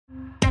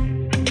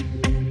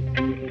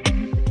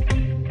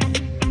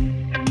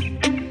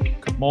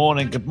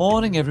Good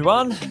morning,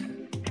 everyone.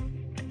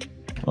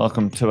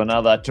 Welcome to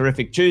another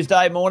terrific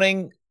Tuesday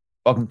morning.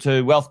 Welcome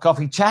to Wealth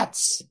Coffee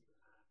Chats.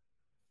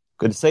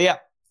 Good to see you. A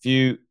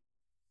few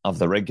of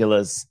the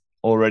regulars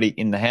already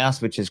in the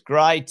house, which is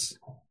great.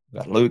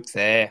 We've got Luke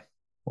there.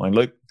 Morning,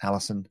 Luke,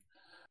 Alison,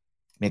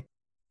 Mick,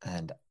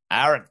 and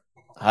Aaron.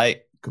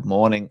 Hey, good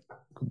morning.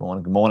 Good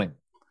morning. Good morning.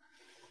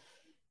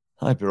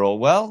 Hope you're all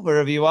well,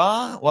 wherever you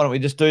are. Why don't we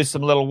just do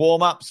some little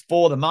warm-ups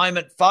for the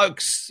moment,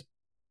 folks?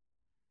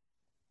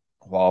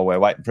 While we're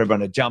waiting for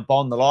everyone to jump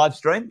on the live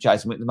stream.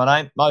 Jason Whitlam,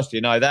 my name. Most of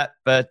you know that,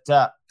 but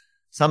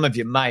some of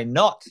you may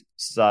not.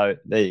 So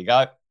there you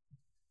go.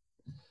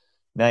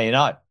 Now you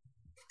know.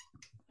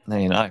 Now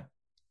you know.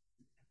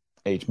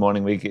 Each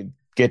morning we could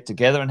get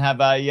together and have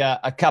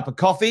a cup of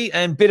coffee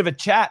and a bit of a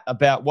chat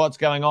about what's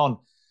going on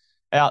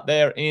out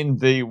there in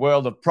the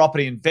world of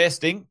property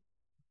investing.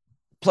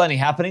 Plenty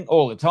happening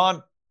all the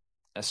time.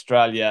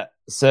 Australia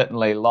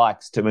certainly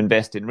likes to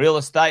invest in real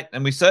estate,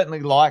 and we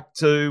certainly like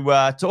to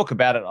talk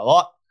about it a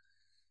lot.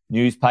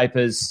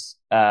 Newspapers,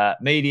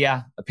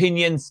 media,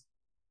 opinions,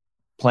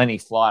 plenty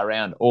fly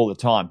around all the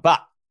time. But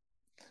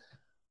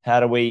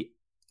how do we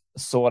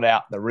sort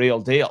out the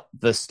real deal?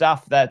 The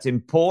stuff that's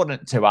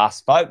important to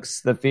us, folks,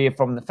 the fear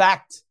from the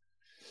fact.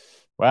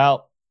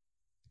 Well,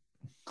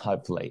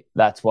 hopefully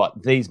that's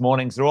what these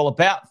mornings are all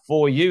about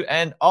for you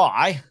and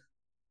I.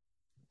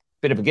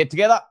 Bit of a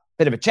get-together,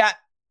 bit of a chat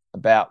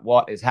about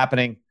what is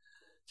happening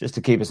just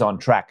to keep us on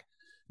track.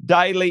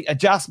 Daily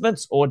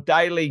adjustments or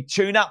daily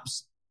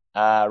tune-ups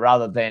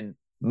rather than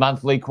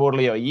monthly,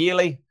 quarterly or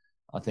yearly,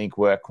 I think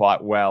work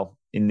quite well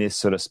in this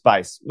sort of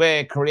space.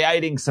 We're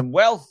creating some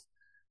wealth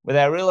with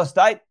our real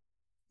estate.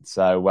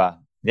 So,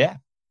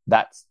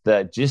 that's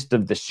the gist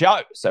of the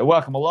show. So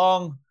welcome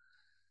along.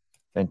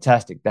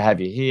 Fantastic to have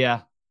you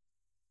here.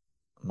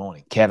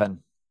 Morning,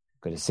 Kevin.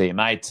 Good to see you,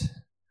 mate.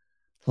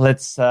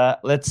 Let's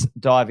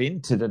dive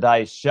into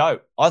today's show.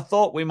 I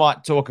thought we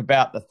might talk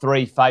about the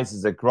three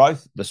phases of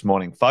growth this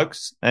morning,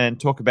 folks, and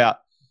talk about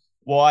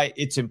why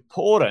it's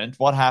important,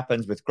 what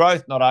happens with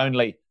growth. Not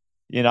only,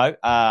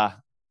 we're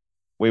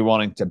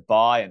wanting to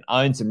buy and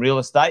own some real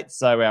estate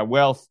so our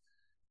wealth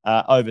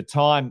over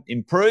time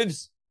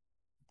improves.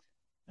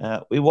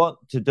 We want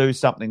to do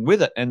something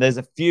with it. And there's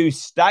a few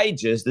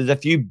stages, there's a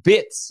few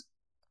bits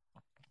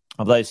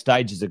of those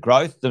stages of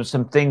growth. There's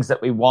some things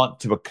that we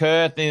want to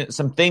occur,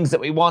 some things that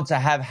we want to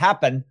have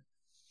happen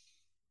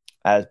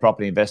as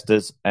property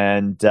investors,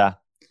 and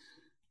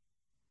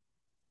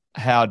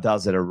how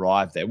does it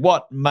arrive there?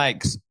 What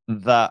makes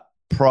the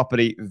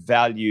property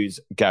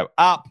values go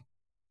up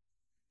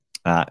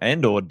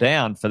and or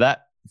down for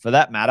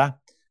that matter?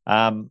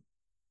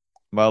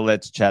 Well,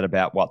 let's chat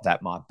about what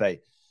that might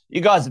be.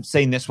 You guys have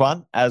seen this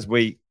one, as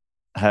we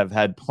have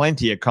had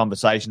plenty of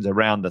conversations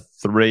around the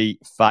three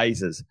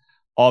phases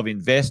of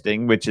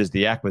investing, which is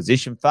the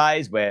acquisition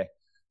phase, where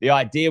the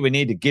idea we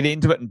need to get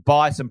into it and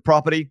buy some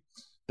property.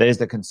 There's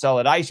the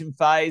consolidation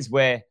phase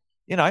where,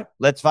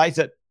 let's face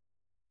it,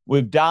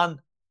 we've done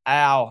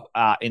our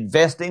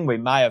investing. We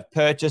may have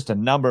purchased a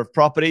number of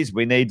properties.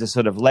 We need to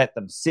sort of let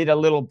them sit a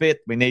little bit.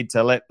 We need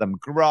to let them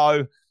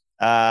grow.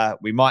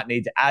 We might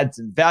need to add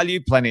some value.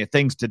 Plenty of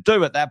things to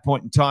do at that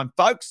point in time,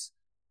 folks.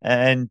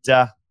 And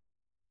the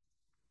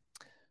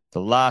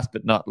last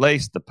but not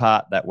least, the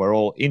part that we're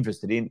all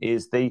interested in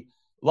is the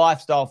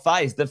lifestyle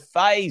phase. The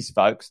phase,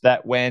 folks,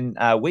 that when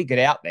we get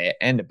out there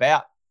and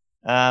about,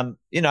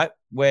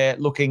 we're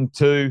looking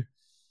to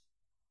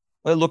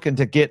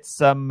get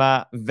some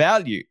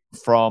value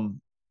from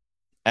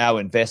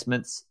our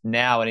investments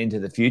now and into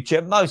the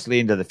future, mostly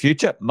into the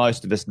future.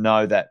 Most of us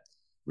know that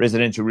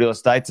residential real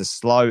estate's a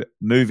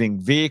slow-moving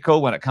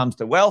vehicle when it comes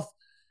to wealth,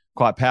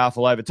 quite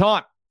powerful over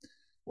time.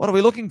 What are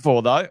we looking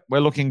for, though?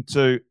 We're looking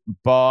to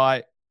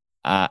buy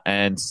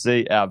and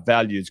see our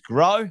values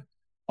grow.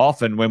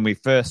 Often when we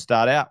first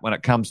start out, when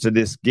it comes to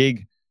this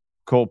gig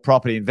called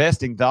property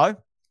investing, though,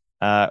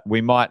 we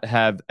might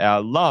have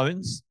our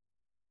loans.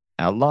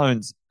 Our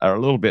loans are a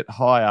little bit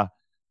higher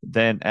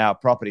than our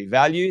property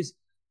values,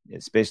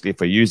 especially if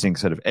we're using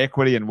sort of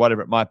equity and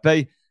whatever it might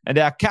be. And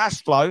our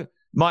cash flow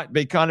might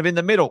be kind of in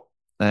the middle.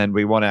 And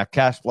we want our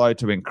cash flow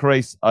to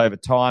increase over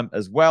time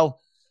as well.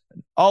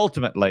 And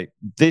ultimately,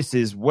 this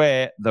is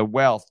where the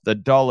wealth, the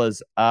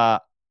dollars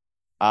are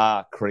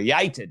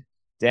created.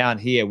 Down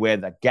here where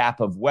the gap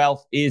of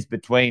wealth is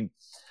between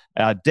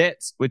our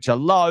debts, which are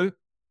low.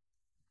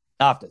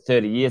 After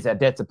 30 years, our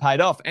debts are paid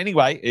off.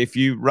 Anyway, if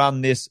you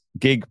run this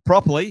gig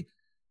properly,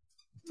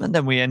 and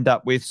then we end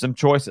up with some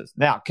choices.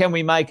 Now, can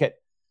we make it?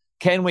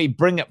 Can we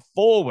bring it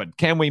forward?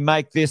 Can we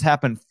make this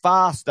happen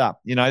faster?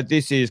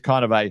 This is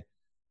kind of a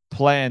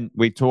plan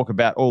we talk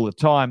about all the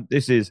time.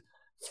 This is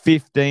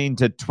 15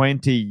 to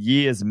 20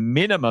 years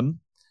minimum,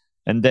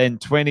 and then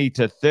 20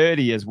 to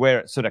 30 is where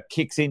it sort of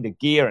kicks into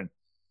gear and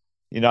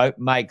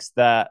makes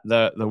the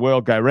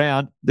world go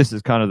round. This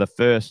is kind of the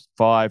first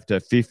 5 to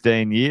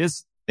 15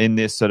 years in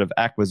this sort of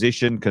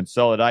acquisition,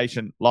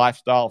 consolidation,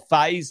 lifestyle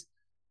phase.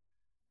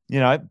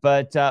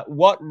 But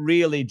what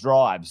really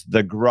drives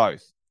the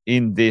growth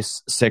in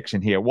this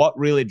section here. What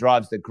really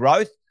drives the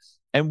growth,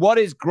 and what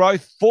is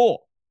growth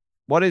for?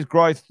 What is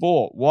growth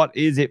for? What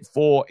is it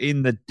for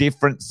in the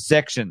different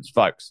sections,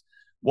 folks?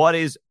 What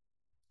is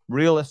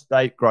real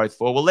estate growth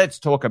for? Well, let's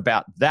talk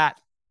about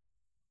that.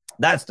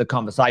 That's the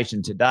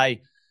conversation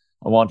today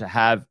I want to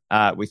have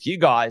with you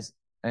guys,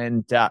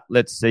 and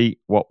let's see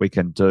what we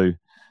can do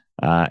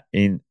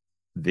in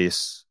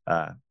this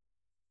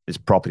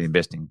property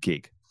investing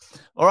gig.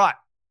 All right.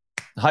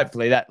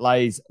 Hopefully that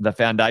lays the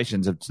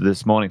foundations of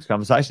this morning's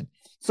conversation.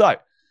 So,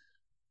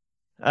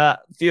 a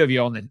few of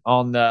you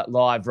on the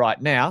live right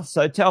now.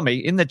 So tell me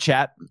in the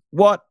chat,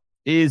 what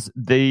is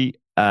the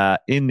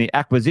in the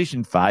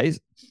acquisition phase?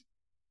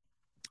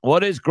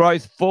 What is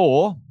growth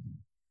for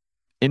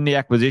in the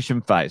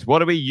acquisition phase? What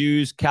do we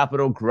use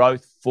capital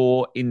growth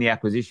for in the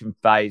acquisition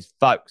phase,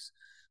 folks?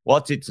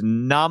 What's its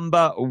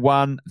number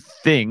one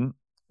thing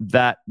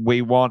that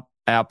we want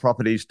our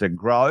properties to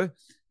grow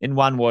in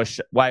one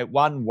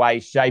way,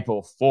 shape,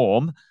 or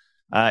form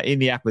in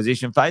the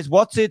acquisition phase?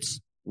 What's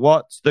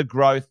the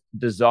growth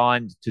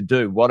designed to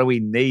do? What do we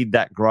need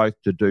that growth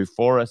to do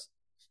for us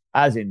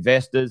as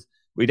investors?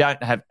 We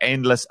don't have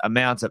endless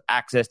amounts of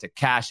access to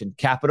cash and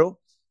capital,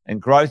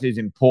 and growth is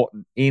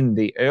important in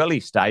the early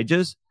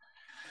stages,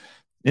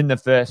 in the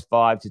first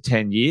 5 to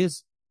 10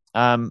 years,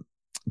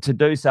 to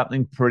do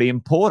something pretty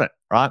important,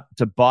 right?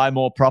 To buy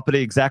more property,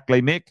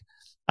 exactly, Mick,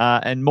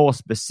 and more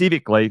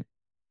specifically,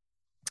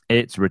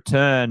 it's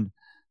return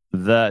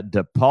the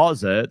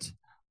deposit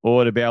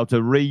or to be able to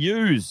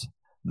reuse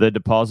the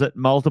deposit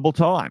multiple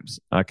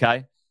times.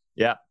 Okay.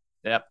 Yep.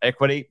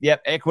 Equity.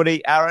 Yep.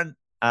 Equity, Aaron.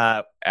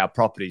 Our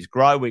properties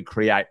grow. We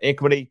create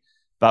equity,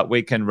 but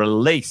we can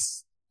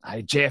release.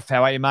 Hey, Jeff,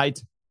 how are you,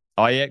 mate?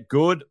 Oh, yeah.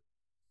 Good.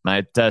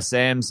 Mate,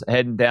 Sam's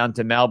heading down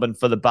to Melbourne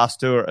for the bus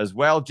tour as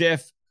well,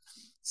 Jeff.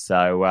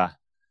 So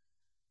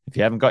if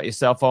you haven't got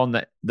yourself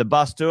on the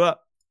bus tour,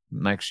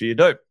 make sure you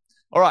do.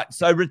 All right,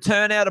 so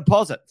return our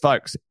deposit,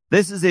 folks.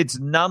 This is its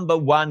number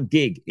one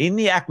gig. In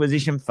the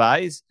acquisition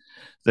phase,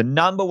 the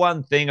number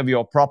one thing of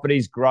your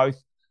property's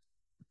growth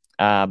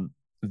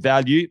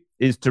value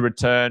is to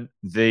return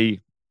the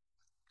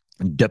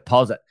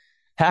deposit.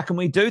 How can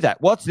we do that?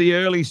 What's the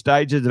early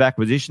stages of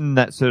acquisition,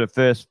 that sort of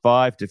first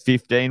 5 to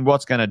 15?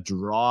 What's going to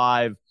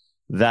drive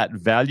that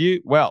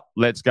value? Well,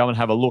 let's go and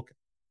have a look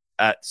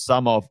at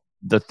some of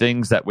the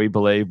things that we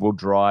believe will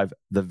drive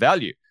the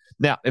value.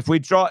 Now, if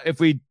we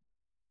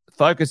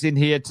focus in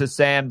here to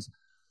Sam's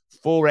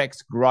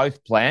 4X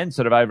growth plan,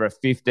 sort of over a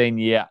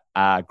 15-year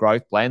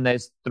growth plan,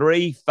 there's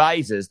 3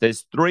 phases.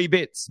 There's 3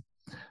 bits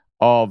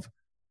of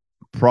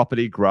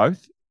property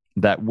growth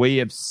that we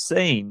have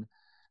seen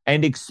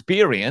and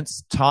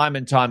experienced time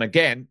and time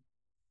again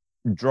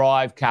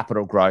drive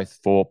capital growth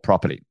for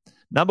property.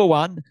 Number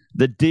 1,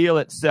 the deal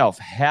itself,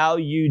 how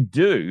you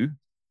do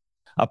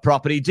a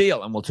property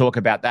deal. And we'll talk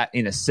about that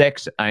in a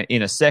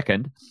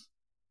second.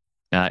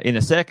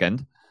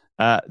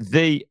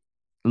 The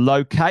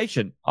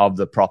location of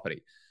the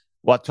property.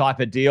 What type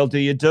of deal do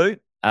you do?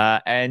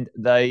 And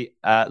the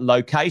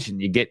location.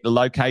 You get the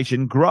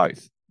location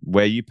growth,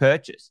 where you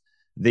purchase.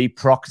 The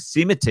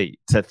proximity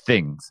to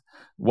things.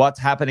 What's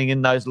happening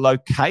in those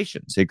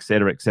locations, et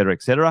cetera, et cetera,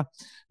 et cetera.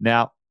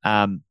 Now,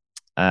 that's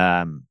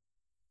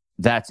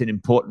an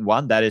important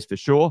one, that is for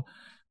sure.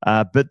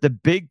 But the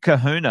big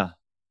kahuna,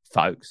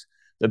 folks,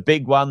 the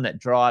big one that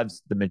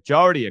drives the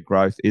majority of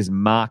growth is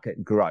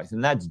market growth.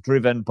 And that's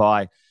driven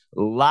by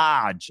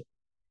large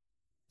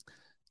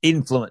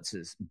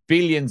influences,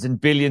 billions and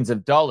billions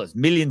of dollars,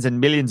 millions and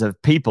millions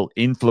of people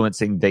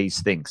influencing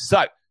these things.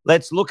 So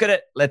let's look at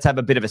it. Let's have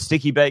a bit of a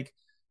sticky beak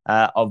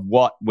of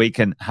what we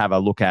can have a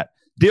look at.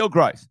 Deal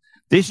growth.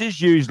 This is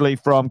usually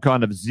from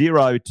kind of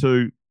 0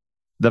 to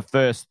the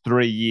first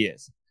 3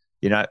 years.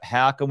 You know,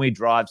 how can we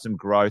drive some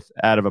growth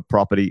out of a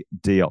property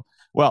deal?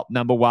 Well,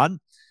 number one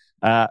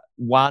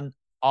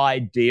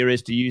idea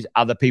is to use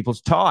other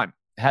people's time.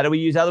 How do we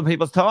use other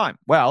people's time?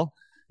 Well,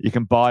 you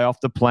can buy off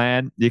the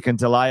plan, you can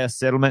delay a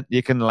settlement,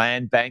 you can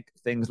land bank,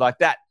 things like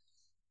that.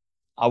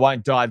 I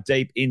won't dive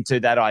deep into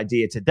that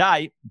idea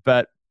today,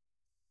 but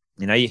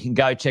you know, you can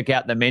go check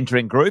out the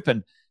mentoring group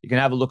and you can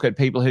have a look at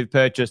people who've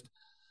purchased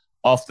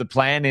off the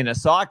plan in a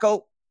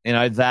cycle. You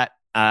know that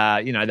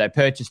they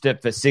purchased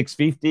it for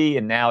 $650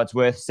 and now it's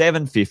worth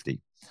 $750.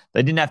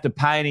 They didn't have to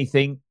pay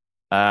anything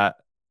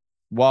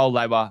while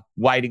they were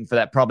waiting for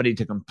that property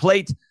to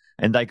complete,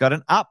 and they got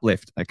an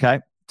uplift. Okay,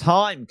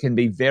 time can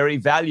be very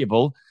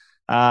valuable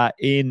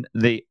in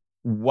the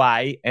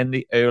way and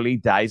the early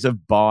days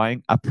of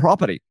buying a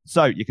property.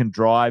 So you can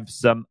drive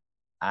some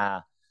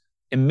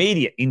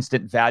immediate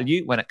instant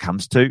value when it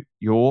comes to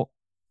your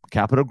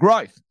capital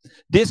growth.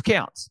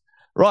 Discounts,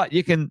 right?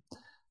 You can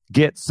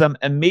get some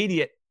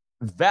immediate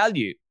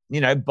value,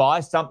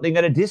 buy something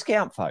at a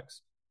discount,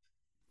 folks.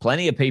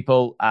 Plenty of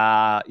people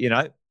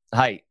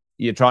hey,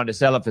 you're trying to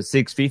sell it for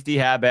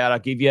 $650. How about I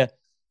give you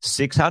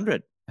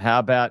 $600? How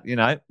about,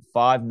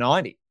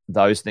 $590?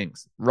 Those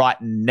things. Right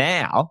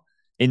now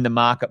in the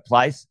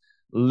marketplace,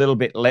 a little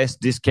bit less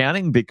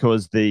discounting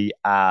because the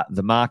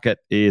market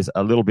is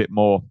a little bit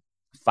more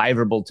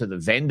favorable to the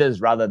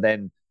vendors rather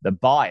than the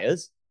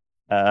buyers.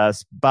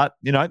 But,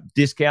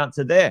 discounts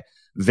are there.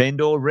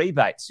 Vendor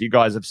rebates. You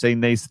guys have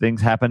seen these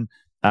things happen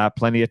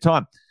plenty of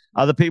time.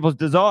 Other people's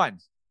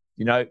designs,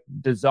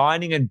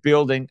 designing and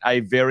building a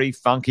very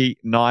funky,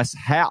 nice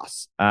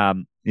house,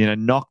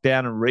 knock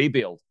down and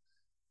rebuild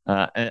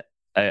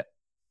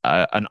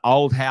an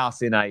old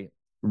house in a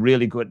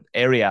really good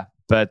area,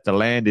 but the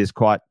land is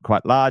quite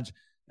large,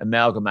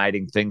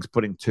 amalgamating things,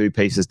 putting two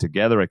pieces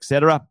together,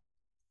 etc.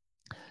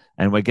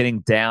 And we're getting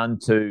down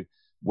to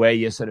where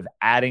you're sort of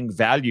adding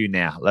value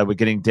now. Like we're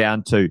getting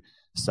down to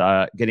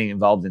getting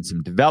involved in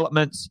some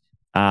developments,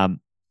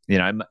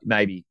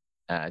 maybe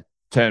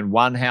turn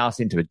one house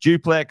into a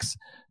duplex.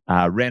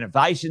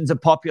 Renovations are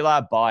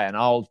popular. Buy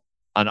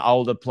an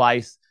older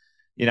place,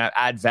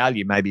 add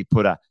value, maybe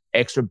put a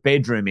extra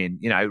bedroom in,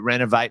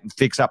 renovate and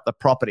fix up the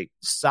property,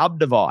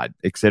 subdivide,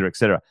 et cetera, et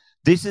cetera.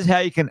 This is how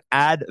you can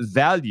add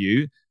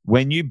value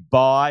when you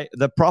buy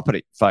the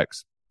property,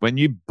 folks. When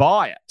you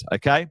buy it,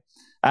 okay?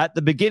 At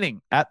the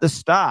beginning, at the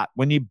start,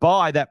 when you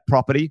buy that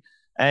property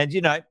and,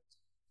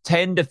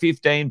 10 to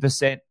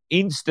 15%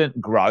 instant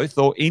growth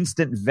or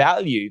instant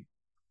value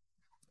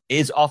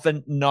is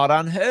often not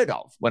unheard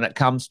of when it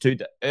comes to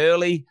the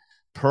early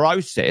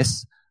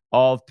process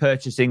of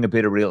purchasing a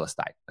bit of real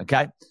estate,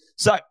 okay?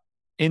 So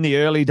in the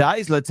early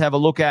days, let's have a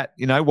look at,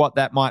 what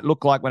that might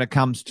look like when it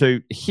comes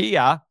to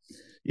here.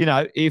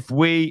 If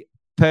we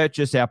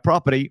purchase our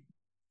property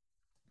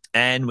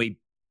and we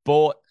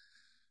bought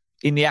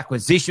in the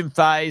acquisition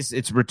phase,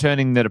 it's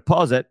returning the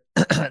deposit.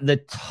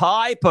 The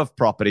type of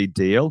property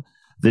deal,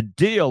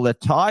 the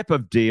type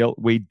of deal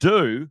we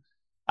do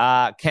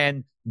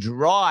can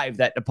drive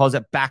that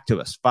deposit back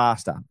to us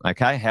faster,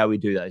 okay? How we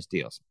do those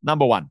deals.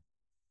 Number one,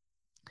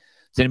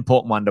 it's an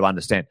important one to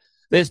understand.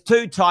 There's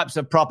two types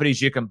of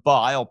properties you can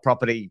buy, or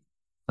property,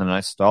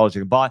 styles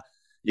you can buy.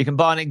 You can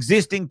buy an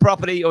existing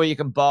property, or you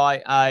can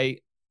buy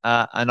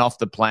an off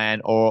the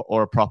plan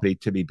or a property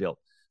to be built.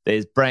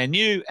 There's brand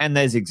new and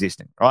there's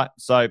existing, right?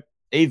 So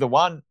either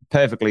one,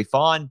 perfectly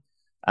fine.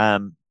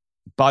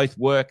 Both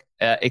work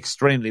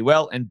extremely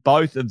well, and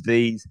both of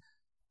them,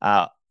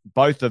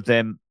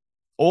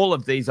 all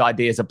of these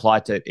ideas apply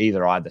to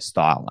either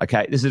style.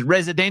 Okay, this is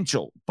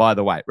residential, by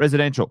the way.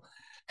 Residential.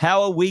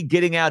 How are we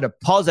getting our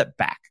deposit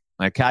back?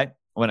 Okay,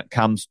 when it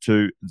comes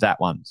to that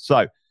one.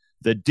 So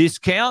the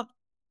discount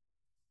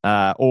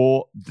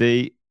or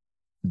the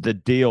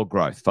deal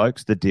growth,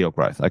 folks. The deal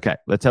growth. Okay,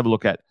 let's have a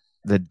look at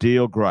the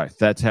deal growth.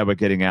 That's how we're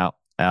getting our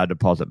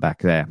deposit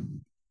back there.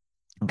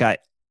 Okay,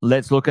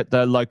 let's look at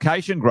the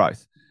location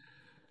growth.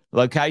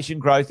 Location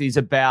growth is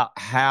about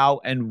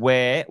how and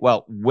where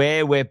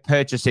we're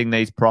purchasing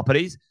these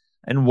properties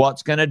and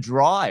what's going to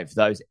drive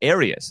those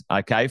areas,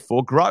 okay,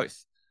 for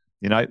growth.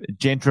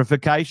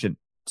 Gentrification.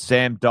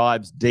 Sam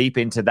dives deep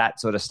into that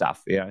sort of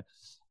stuff.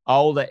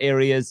 Older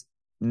areas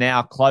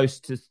now close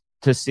to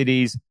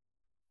cities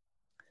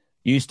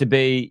used to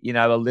be,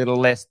 a little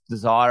less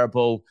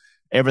desirable.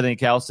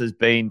 Everything else has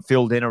been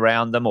filled in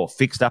around them or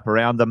fixed up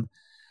around them.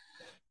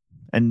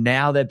 And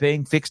now they're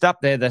being fixed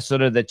up. They're the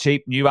sort of the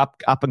cheap, new up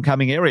and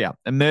coming area.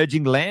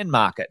 Emerging land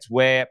markets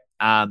where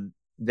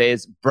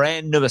there's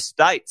brand new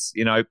estates.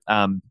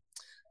 Land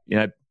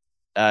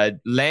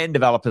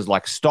developers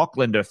like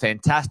Stockland are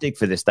fantastic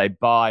for this. They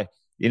buy,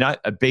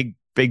 a big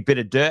bit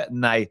of dirt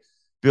and they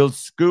build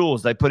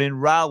schools. They put in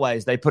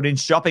railways. They put in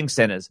shopping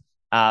centers.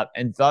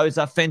 And those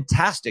are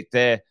fantastic.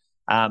 They're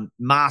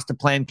master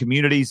plan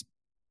communities.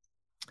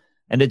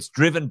 And it's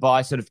driven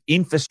by sort of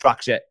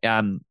infrastructure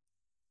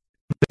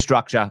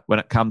when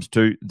it comes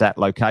to that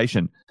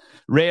location.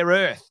 Rare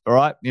earth, all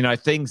right?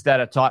 Things that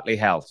are tightly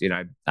held.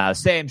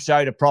 Sam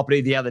showed a property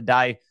the other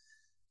day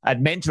at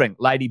mentoring.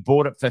 Lady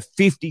bought it for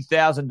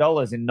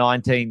 $50,000 in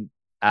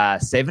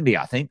 1970,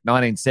 I think,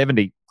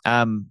 1970.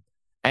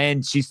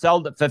 And she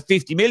sold it for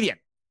 $50 million.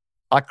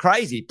 Like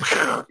crazy,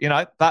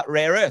 but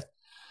rare earth.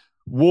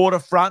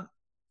 Waterfront,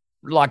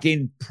 like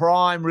in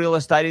prime real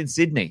estate in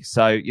Sydney.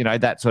 So,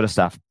 that sort of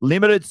stuff.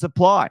 Limited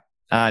supply,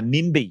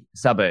 NIMBY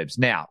suburbs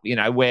now,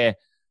 where,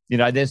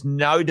 there's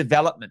no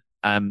development.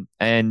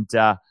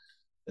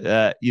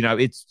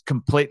 It's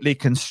completely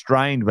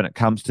constrained when it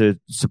comes to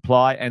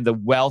supply, and the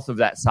wealth of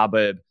that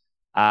suburb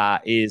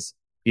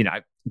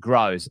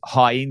grows.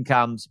 High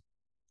incomes,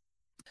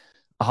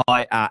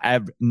 high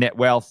net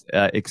wealth,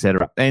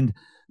 etc. And,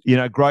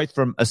 growth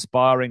from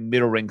aspiring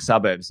middle ring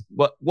suburbs.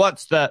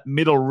 What's the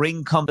middle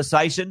ring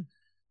conversation?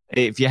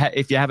 If you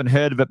haven't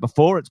heard of it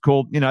before, it's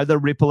called, the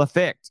ripple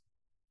effect.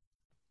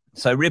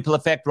 So ripple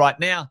effect right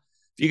now,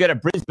 if you go to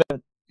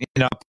Brisbane,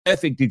 a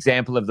perfect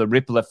example of the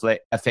ripple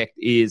effect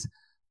is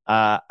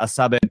a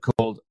suburb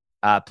called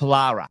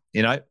Pollara.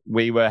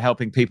 We were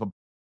helping people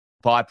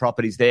buy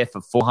properties there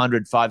for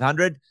 400,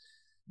 500.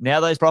 Now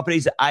those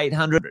properties are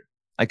 800,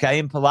 okay,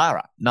 in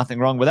Pollara. Nothing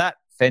wrong with that.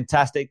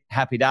 Fantastic.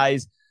 Happy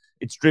days.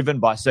 It's driven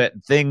by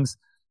certain things.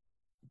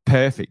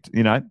 Perfect,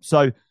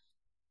 So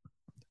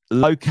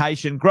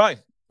location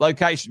growth.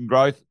 Location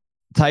growth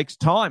takes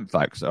time,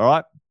 folks, all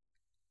right?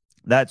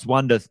 That's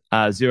 0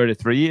 to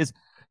 3 years.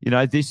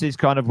 this is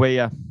kind of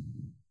where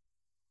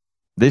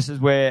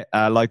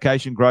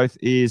location growth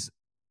is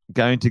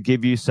going to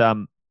give you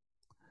some.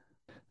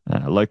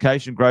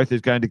 Location growth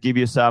is going to give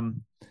you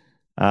some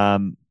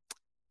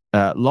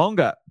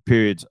longer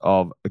periods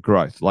of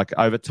growth, like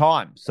over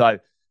time. So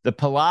the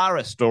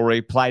Polaris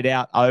story played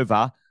out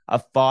over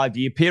a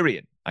 5-year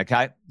period.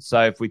 Okay,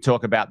 so if we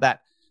talk about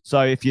that,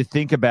 so if you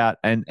think about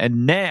and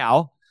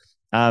now,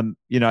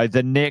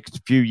 the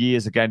next few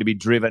years are going to be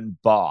driven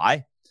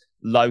by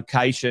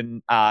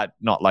location,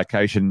 not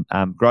location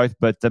growth,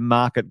 but the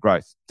market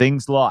growth.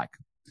 Things like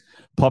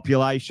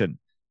population,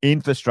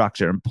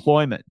 infrastructure,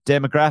 employment,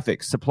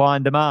 demographics, supply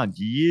and demand,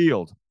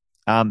 yield,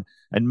 and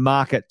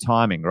market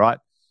timing, right?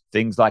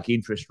 Things like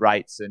interest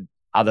rates and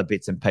other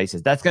bits and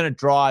pieces. That's going to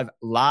drive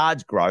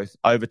large growth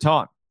over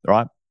time,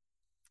 right?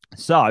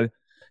 So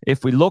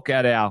if we look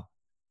at our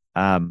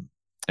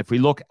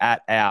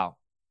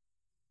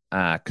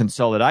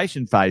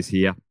consolidation phase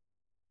here,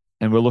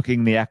 and we're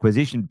looking the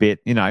acquisition bit,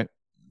 the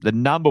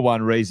number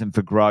one reason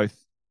for growth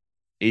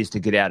is to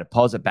get our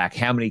deposit back.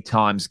 How many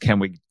times can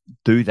we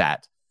do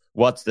that?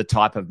 What's the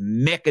type of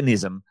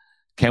mechanism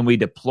can we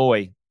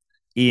deploy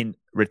in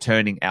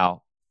returning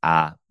our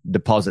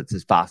deposits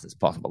as fast as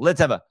possible? Let's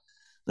have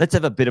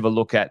a bit of a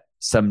look at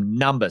some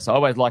numbers. I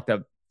always like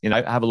to,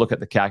 have a look at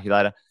the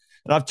calculator.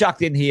 And I've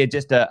chucked in here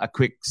just a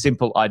quick,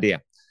 simple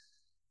idea.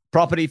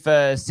 Property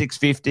for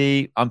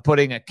 $650. I'm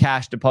putting a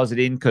cash deposit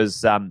in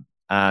because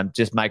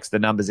just makes the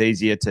numbers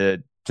easier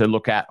to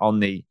look at on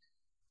the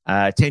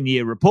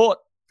 10-year report.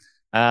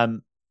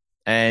 And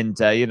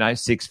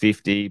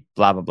 $650,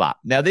 blah, blah, blah.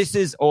 Now, this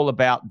is all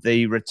about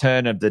the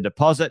return of the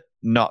deposit,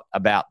 not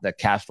about the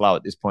cash flow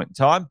at this point in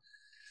time.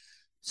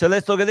 So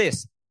let's look at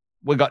this.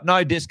 We've got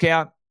no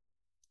discount.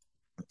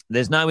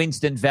 There's no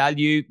instant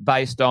value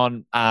based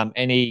on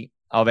any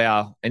of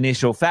our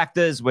initial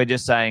factors. We're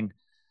just saying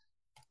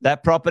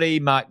that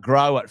property might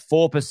grow at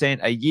 4%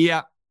 a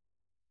year.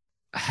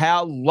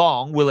 How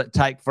long will it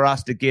take for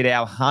us to get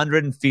our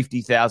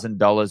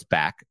 $150,000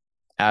 back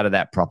out of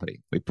that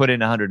property? We put in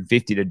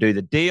 $150 to do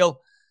the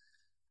deal.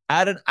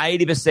 At an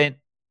 80%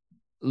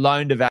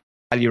 loan to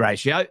value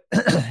ratio,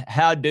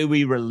 how do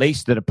we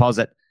release the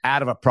deposit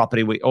out of a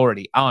property we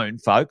already own,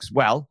 folks?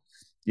 Well,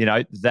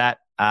 that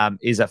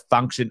is a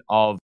function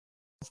of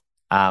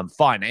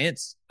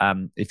finance.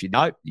 If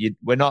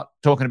we're not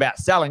talking about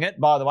selling it,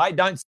 by the way.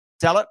 Don't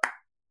sell it.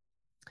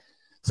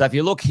 So if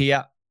you look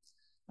here,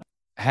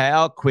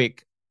 how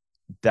quick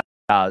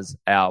does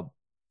our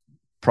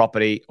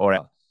property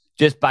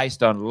just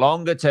based on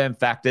longer term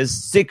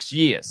factors, 6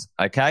 years,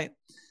 okay?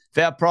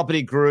 If our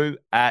property grew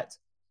at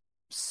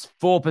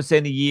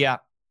 4% a year,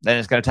 then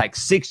it's going to take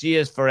 6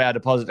 years for our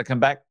deposit to come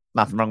back.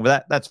 Nothing wrong with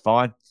that. That's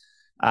fine.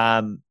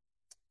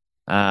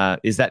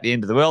 Is that the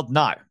end of the world?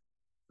 No.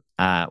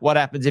 What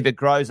happens if it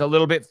grows a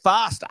little bit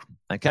faster?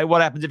 Okay,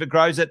 what happens if it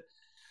grows at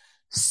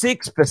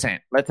 6%?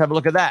 Let's have a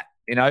look at that.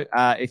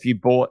 If you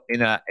bought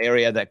in an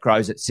area that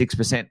grows at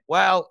 6%,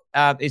 well,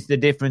 it's the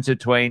difference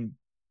between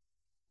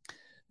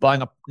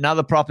buying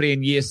another property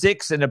in year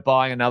 6 and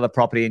buying another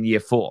property in year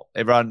 4.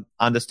 Everyone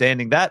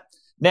understanding that?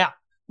 Now,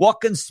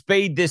 what can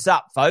speed this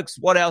up, folks?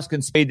 What else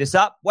can speed this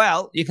up?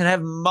 Well, you can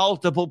have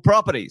multiple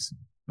properties,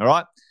 all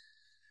right?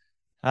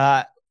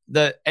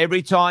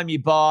 Every time you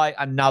buy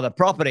another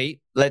property,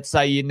 let's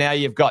say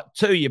you've got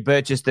 2, you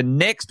purchase the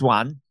next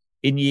one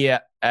in year,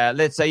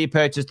 let's say you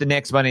purchase the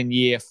next one in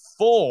year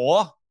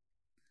 4,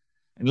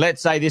 and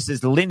let's say this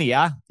is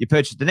linear, you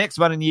purchase the next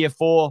one in year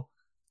 4.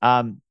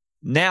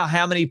 Now,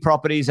 how many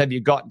properties have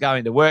you got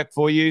going to work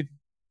for you?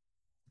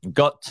 You've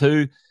got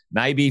 2,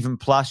 maybe even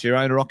plus your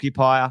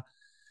owner-occupier.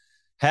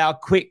 How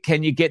quick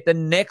can you get the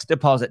next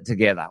deposit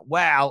together?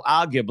 Well,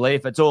 arguably,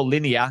 if it's all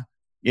linear,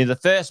 the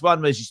first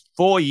one was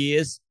 4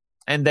 years,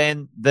 and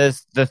then the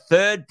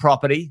third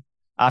property,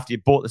 after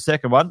you bought the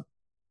second one,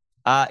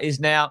 is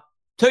now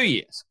 2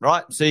 years,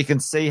 right? So you can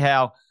see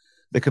how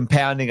the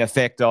compounding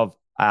effect of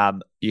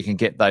you can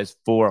get those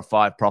 4 or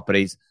 5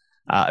 properties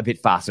a bit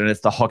faster, and it's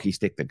the hockey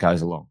stick that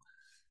goes along.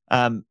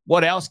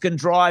 What else can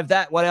drive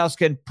that? What else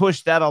can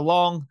push that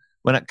along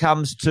when it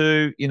comes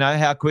to,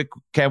 how quick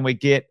can we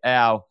get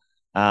our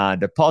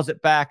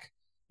deposit back?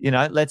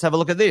 Let's have a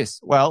look at this.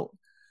 Well,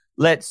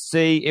 let's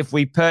see if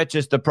we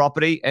purchased the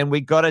property and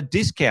we got a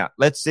discount.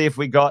 Let's see if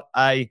we got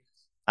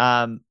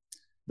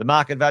the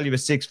market value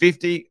was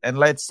 $650, and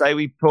let's say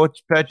we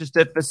purchased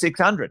it for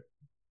 $600.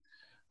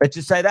 Let's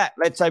just say that.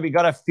 Let's say we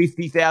got a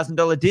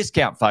 $50,000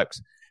 discount,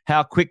 folks.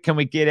 How quick can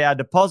we get our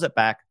deposit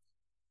back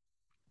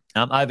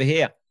over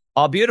here?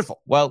 Oh,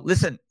 beautiful. Well,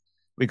 listen,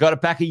 we got it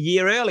back a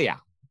year earlier.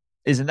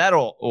 Isn't that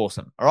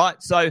awesome? All right.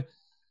 So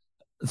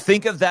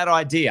think of that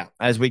idea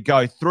as we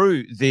go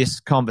through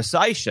this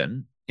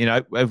conversation,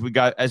 as we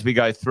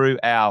go through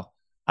our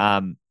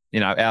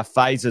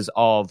phases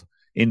of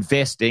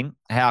investing.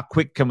 How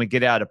quick can we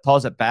get our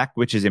deposit back,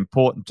 which is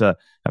important to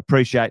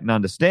appreciate and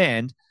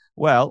understand?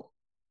 Well,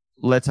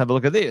 let's have a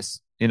look at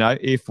this.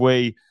 If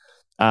we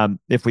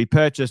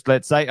purchased,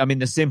 let's say,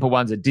 the simple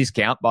one's a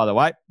discount, by the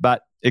way,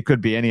 but it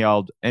could be any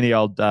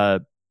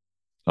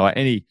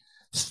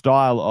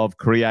style of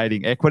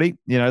creating equity.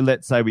 You know,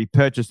 let's say we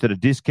purchased at a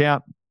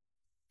discount.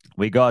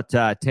 We got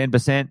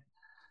 10%,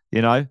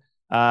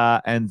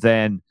 and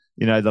then,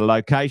 the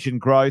location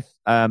growth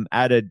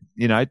added,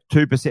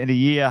 2% a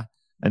year,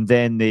 and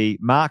then the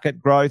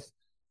market growth,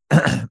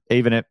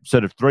 even at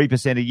sort of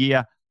 3% a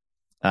year.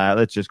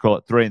 Let's just call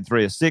it 3 and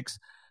 3 is 6.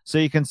 So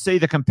you can see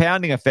the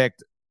compounding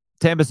effect,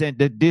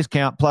 10%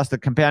 discount plus the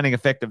compounding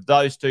effect of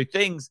those two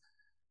things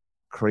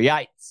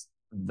creates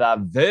the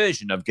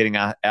version of getting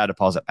our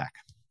deposit back.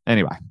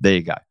 Anyway, there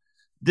you go.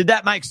 Did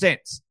that make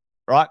sense?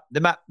 Right?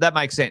 That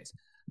makes sense.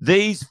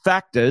 These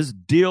factors,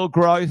 deal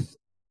growth,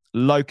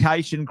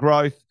 location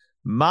growth,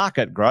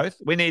 market growth,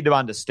 we need to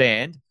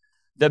understand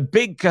the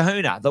big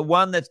kahuna, the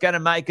one that's going to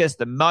make us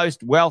the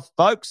most wealth,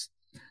 folks,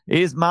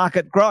 is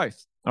market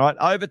growth. All right.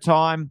 Over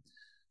time,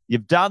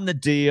 you've done the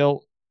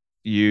deal.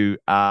 You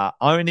are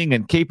owning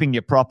and keeping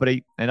your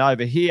property. And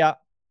over here,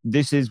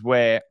 this is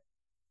where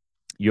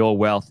your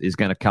wealth is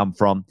going to come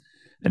from.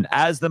 And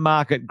as the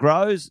market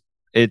grows,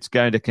 it's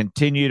going to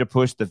continue to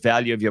push the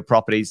value of your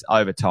properties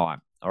over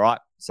time. All right.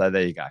 So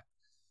there you go.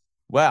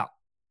 Well,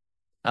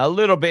 a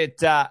little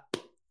bit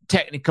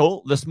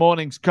technical this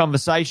morning's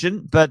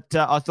conversation, but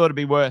I thought it'd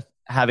be worth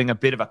having a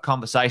bit of a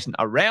conversation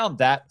around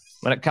that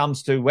when it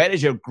comes to where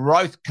does your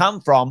growth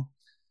come from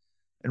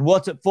and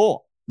what's it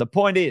for? The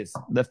point is,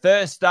 the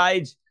first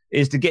stage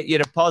is to get your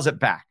deposit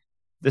back.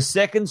 The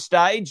second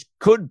stage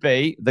could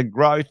be the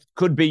growth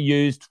could be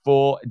used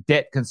for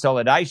debt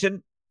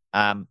consolidation.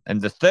 And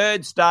the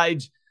third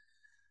stage,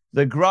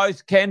 the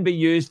growth can be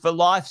used for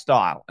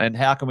lifestyle. And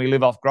how can we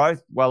live off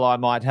growth? Well, I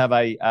might have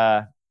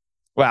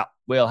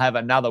we'll have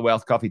another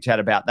Wealth Coffee chat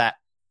about that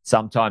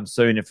sometime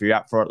soon. If you're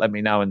up for it, let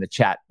me know in the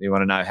chat. You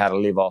want to know how to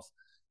live off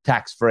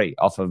tax-free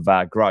off of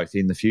growth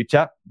in the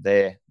future.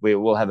 There, we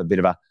will have a bit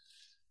of a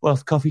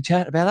Wealth Coffee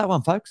chat about that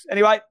one, folks.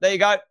 Anyway, there you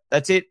go.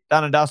 That's it.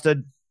 Done and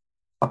dusted.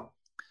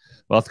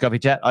 Wealth Coffee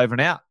chat over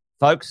and out,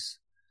 folks.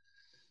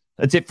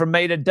 That's it from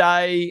me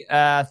today.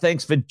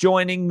 Thanks for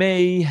joining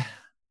me.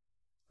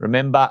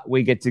 Remember,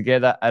 we get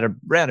together at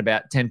around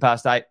about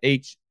 8:10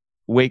 each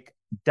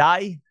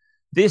weekday.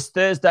 This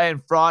Thursday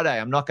and Friday,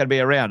 I'm not going to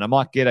be around. I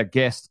might get a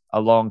guest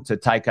along to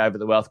take over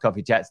the Wealth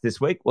Coffee chats this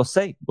week. We'll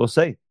see.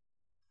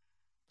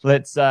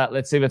 Let's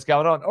see what's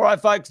going on. All right,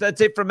 folks,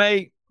 that's it from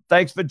me.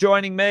 Thanks for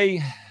joining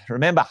me.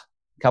 Remember,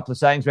 a couple of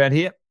sayings around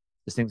here.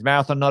 This thing's a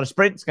marathon, not a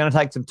sprint. It's going to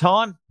take some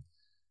time.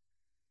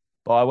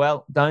 Buy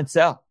well, don't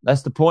sell.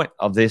 That's the point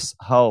of this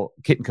whole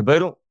kit and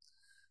caboodle.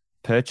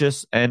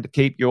 Purchase and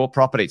keep your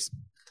properties.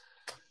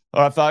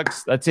 All right,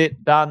 folks, that's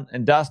it. Done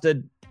and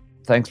dusted.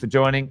 Thanks for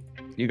joining.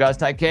 You guys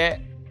take care.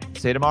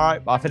 See you tomorrow.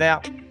 Bye for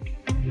now.